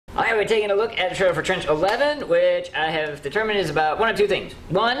Alright, we're taking a look at the trailer for Trench 11, which I have determined is about one of two things.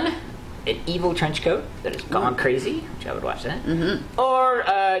 One, an evil trench coat that has gone crazy, which I would watch that. Or,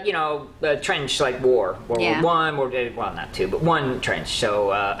 you know, a trench like War. World War One, well, not two, but one trench.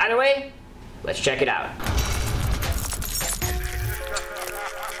 So, either way, let's check it out.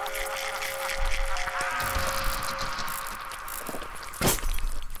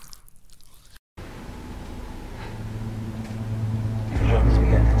 Germans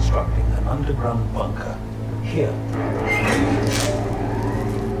began constructing an underground bunker here.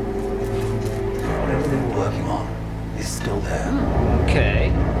 Whatever they were working on is still there. Okay.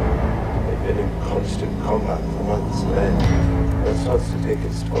 They've been in constant combat for months, and that starts to take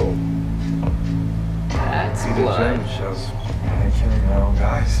its toll. That's See the blood. German shells. They're killing their own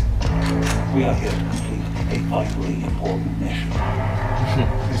guys. We are here to complete a vitally important mission.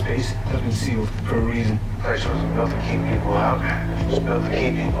 This base has been sealed for a reason. The place wasn't built to keep people out. It was built to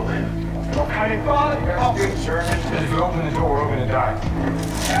keep people in. Don't fight it, father. You're good, Sherman. If you open the door, we're gonna die.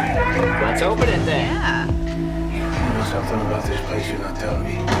 Let's open it then. Yeah. You know something about this place you're not telling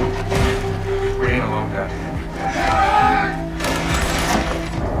me. Bring it along, Dad.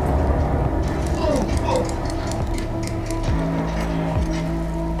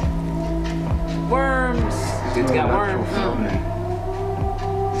 Worms. Dude's got worms.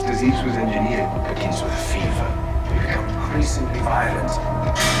 This disease was engineered. Begins with fever. You become increasingly violent.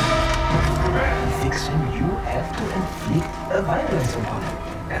 Fixing, you have to inflict a violence upon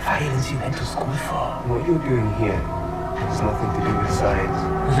it. A violence you went to school for. What you're doing here has nothing to do with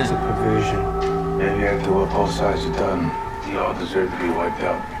science. It's a perversion. Maybe after what both sides have done, you all deserve to be wiped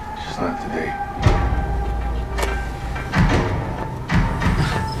out. Just not today.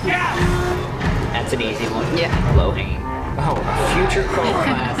 That's an easy one. Yeah. Low hanging. Oh, future cult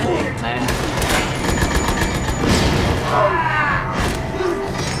classic. Man.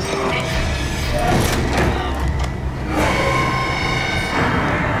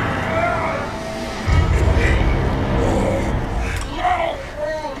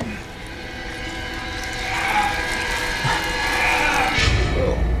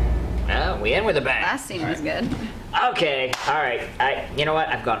 Well, we end with a bang. Last scene was good. Okay, all right. You know what?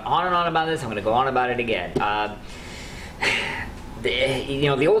 I've gone on and on about this. I'm going to go on about it again.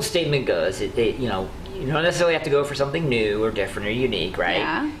 The old statement goes, you know, you don't necessarily have to go for something new or different or unique, right?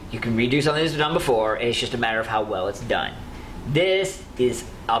 Yeah. You can redo something that's been done before. It's just a matter of how well it's done. This is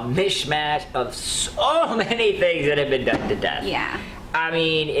a mishmash of so many things that have been done to death. Yeah. I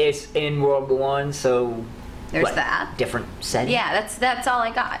mean, it's in World War I, so There's what, that. different setting. Yeah, that's all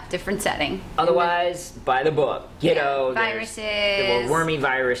I got. Different setting. Otherwise, by the book. You know, viruses. The wormy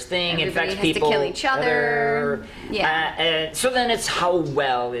virus thing Everybody infects has people. to kill each other. Yeah. And so then it's how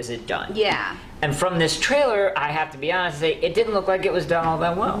well is it done? Yeah. And from this trailer, I have to be honest and say, it didn't look like it was done all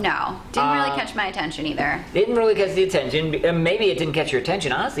that well. No. Didn't really catch my attention either. Didn't really catch the attention. Maybe it didn't catch your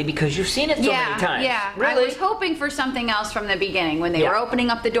attention, honestly, because you've seen it so many times. Yeah, Really? I was hoping for something else from the beginning. When they were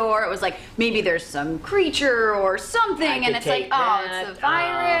opening up the door, it was like, maybe there's some creature or something, and it's like, oh, it's the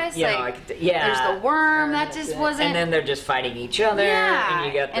virus. You know, like, yeah. there's the worm, that just wasn't... And then they're just fighting each other.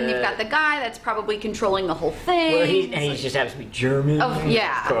 Yeah, And, you've got the guy that's probably controlling the whole thing. Well, he just happens to be German. Oh,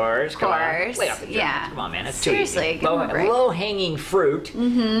 yeah. Of course. Come on. Of course. Lay off the Germans. Yeah. Come on, man. That's Seriously, too easy. give 'em a break. Low-hanging fruit,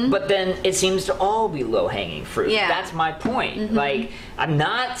 but then it seems to all be low-hanging fruit. Yeah. That's my point. Like, I'm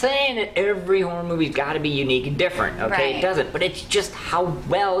not saying that every horror movie's got to be unique and different, okay? Right. It doesn't. But it's just how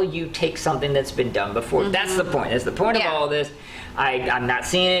well you take something that's been done before. That's the point. That's the point of all this. I'm not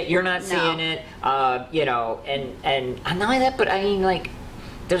seeing it. You're not seeing it. You know, and not only that, but I mean, like,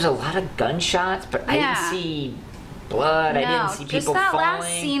 there's a lot of gunshots, but I didn't see blood. I didn't see people just that falling. last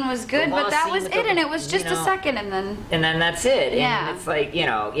scene was good, The but last that scene was with it, the- and it was just you a know, second, and then... And then that's it. Yeah. And it's like, you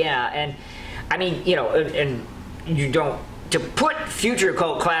know, and I mean, you know, and you don't, to put future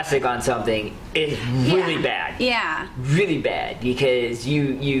cult classic on something is really bad. Yeah. Really bad, because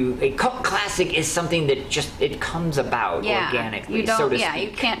a cult classic is something that just, it comes about organically, You don't, so to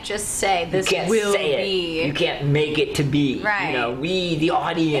speak. you can't just say this You can't will say be. it. You can't make it to be. Right. You know, we, the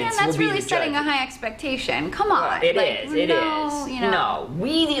audience, And that's will be really the setting a judges. high expectation. Come on. It like, is. It no, is. You know. No,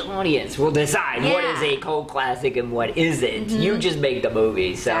 we the audience will decide what is a cult classic and what isn't. You just make the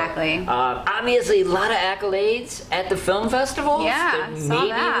movie. So, Exactly. Obviously, a lot of accolades at the film festivals. Yeah, that saw maybe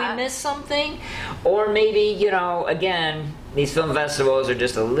that. we missed something, or maybe, you know, again, these film festivals are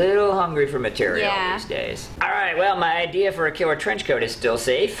just a little hungry for material these days. All right, well, my idea for a killer trench coat is still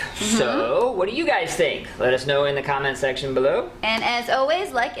safe. So, what do you guys think? Let us know in the comment section below. And as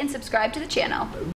always, like and subscribe to the channel.